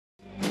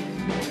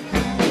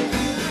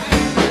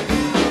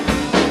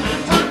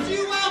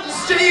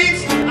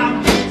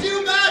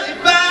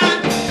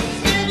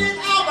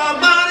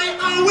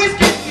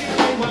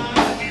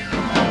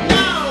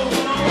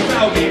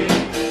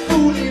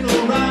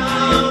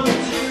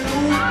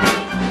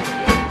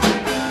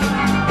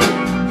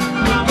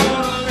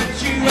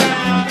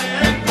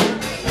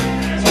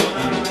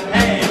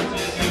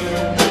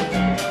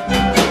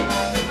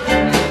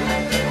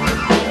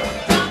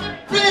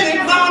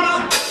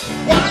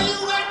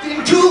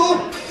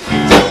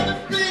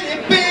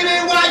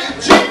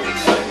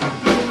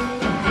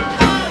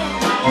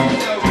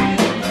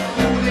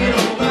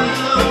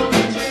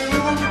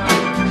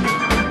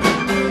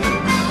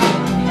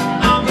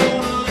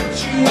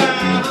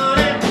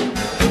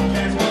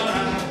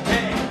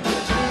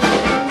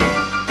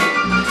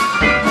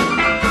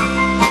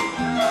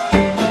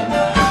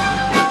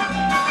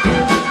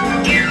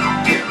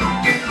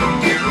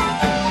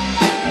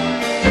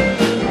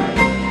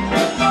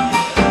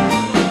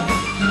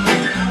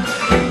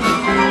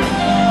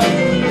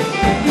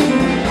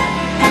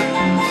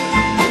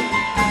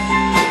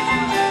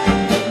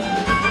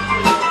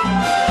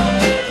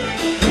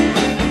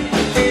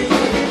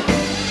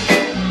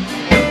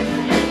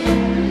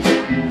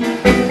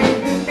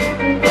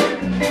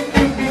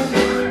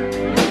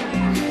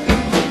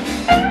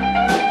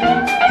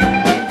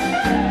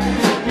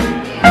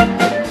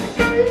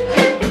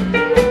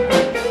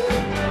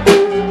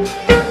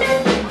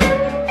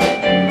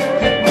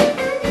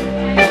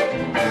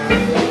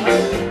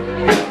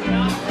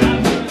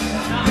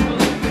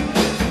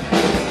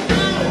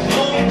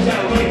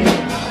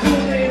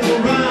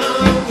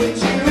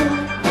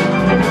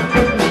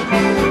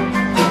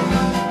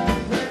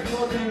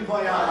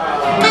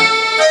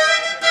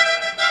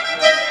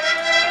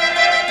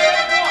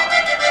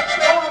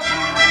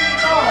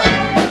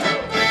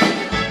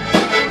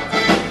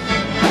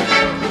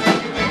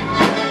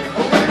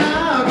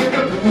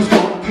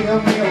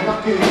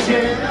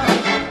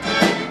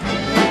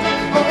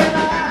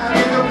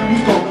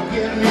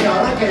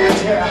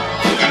yeah.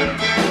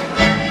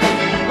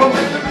 But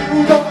when the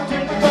moon don't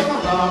take my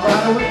love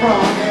right away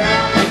from me,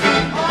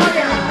 oh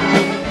yeah.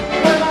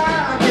 When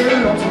I get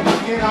lonesome, I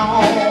get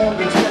on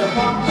the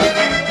telephone.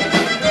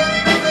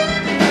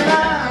 When I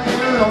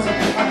get lonesome,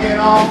 I get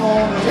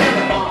on the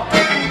telephone.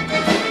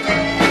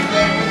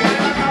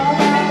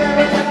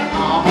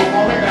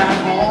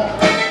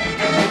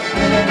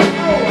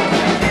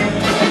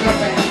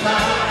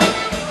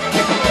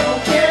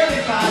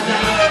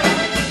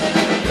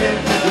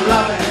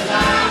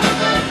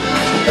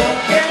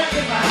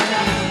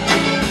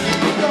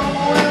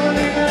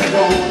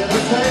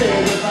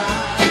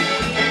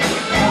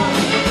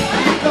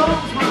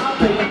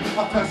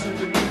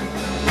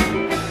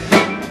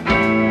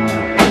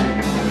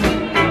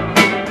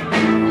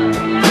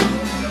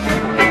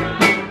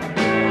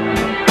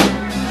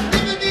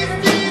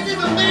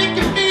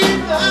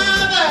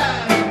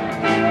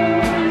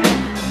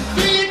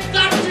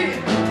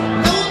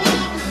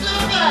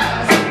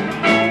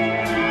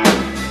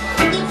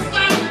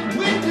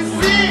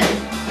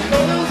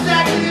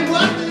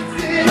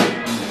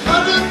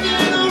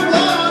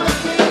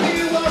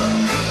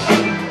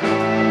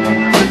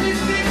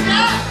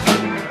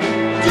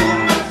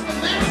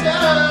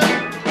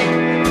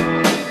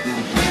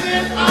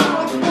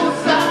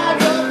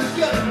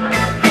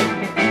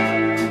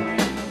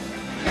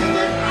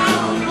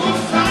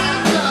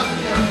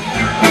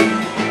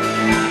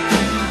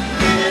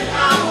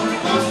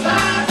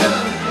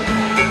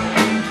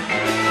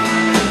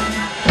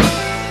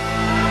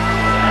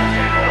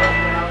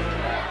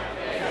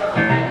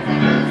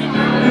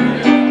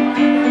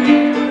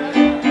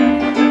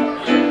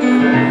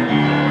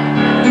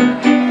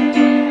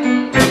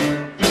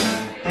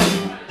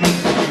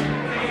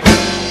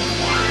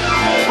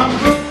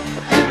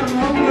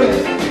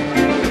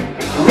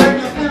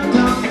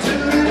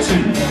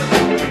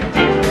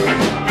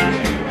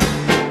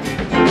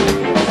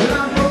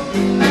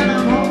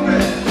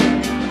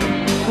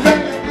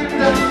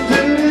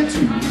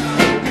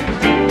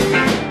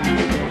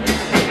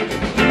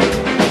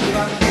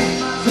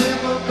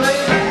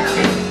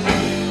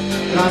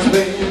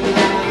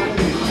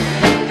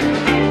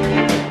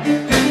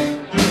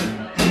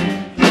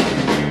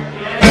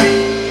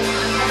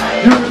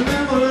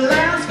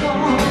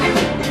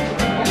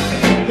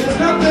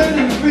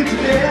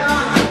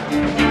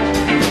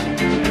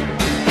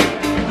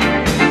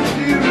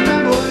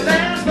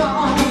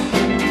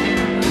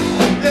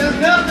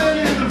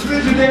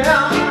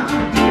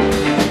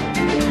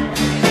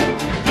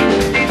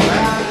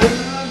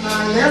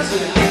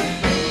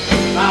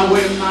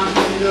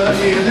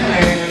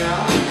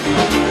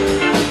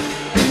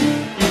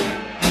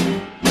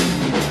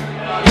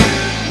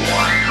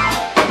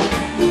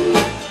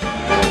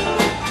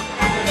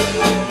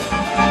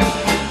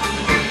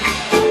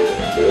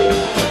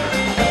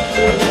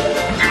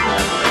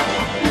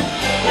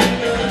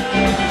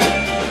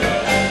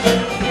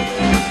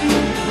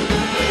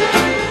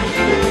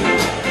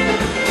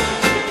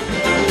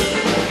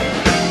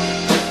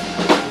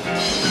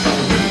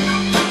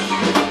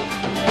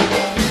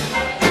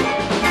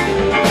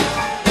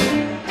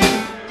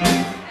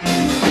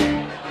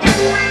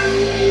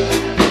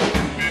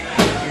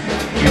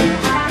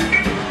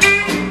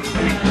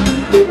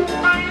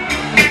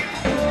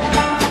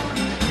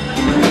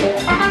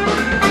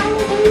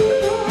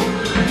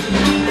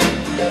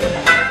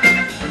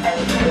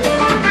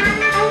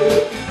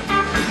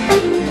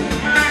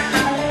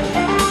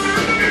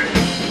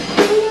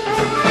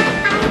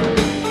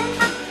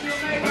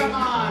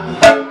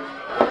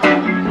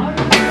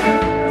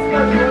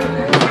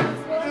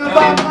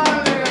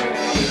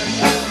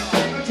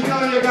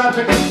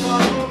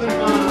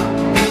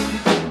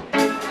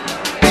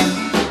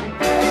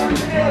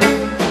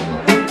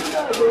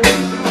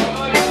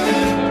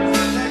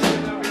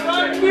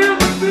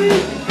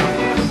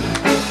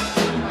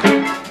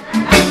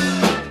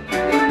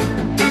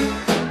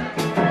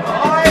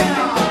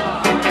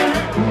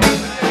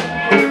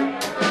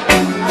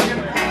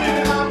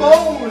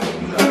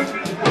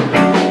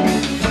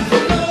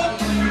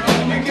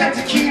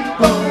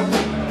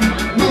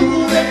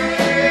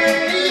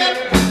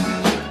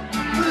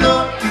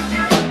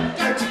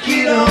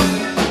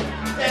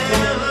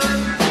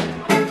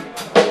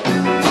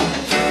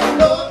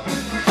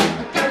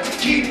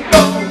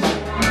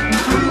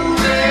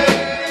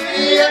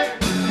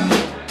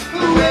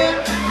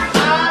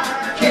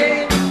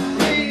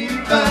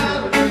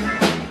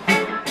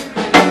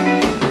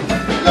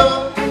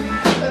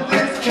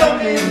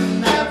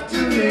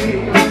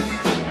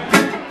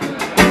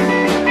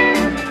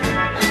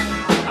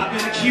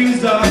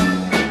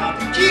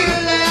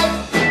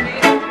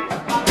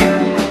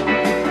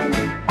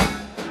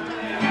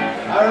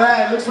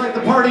 Looks like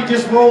the party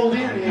just rolled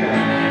in here.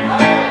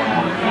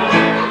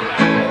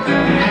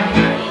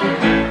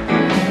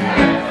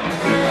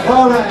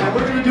 All right,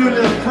 we're going to do a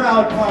little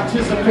crowd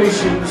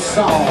participation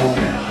song.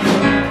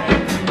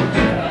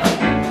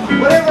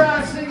 Whatever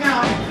I sing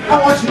out,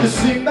 I want you to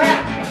sing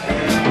back.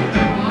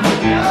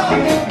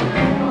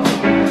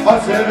 I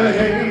said,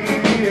 hey,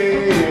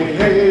 hey,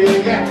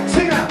 hey, yeah,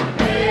 sing out.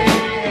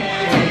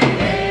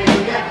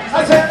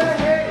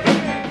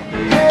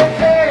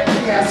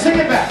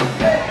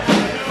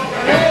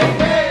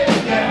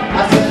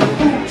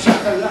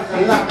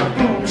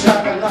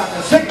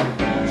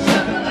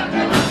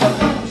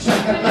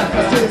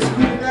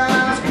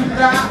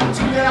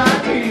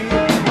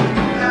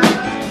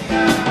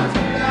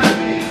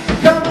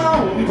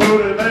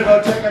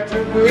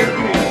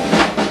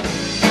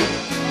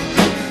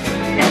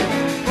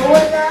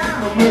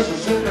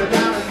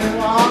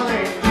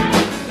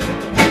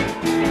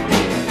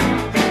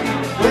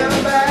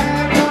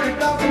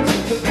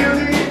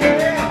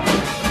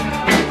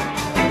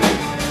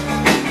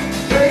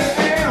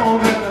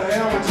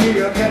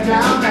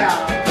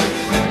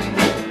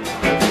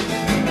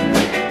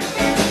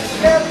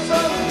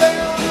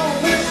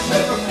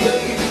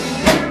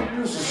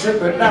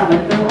 Mississippi down in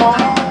New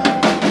Orleans.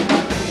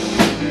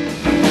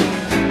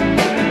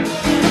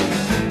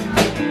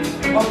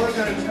 Oh, we're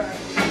gonna try.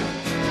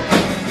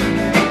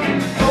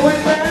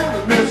 Going down to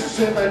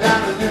Mississippi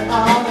down in New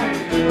Orleans.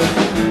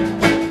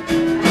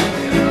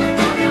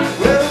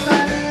 Well,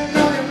 man,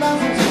 know your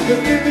muscles,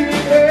 you're giving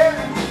it air.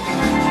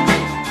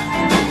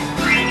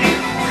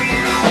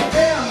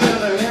 Yeah, I'm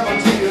gonna have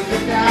until you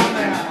get down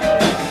there.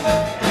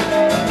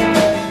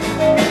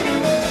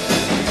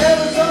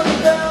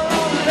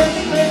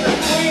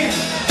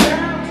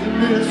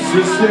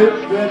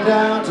 Mississippi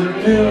down to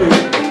New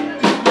York.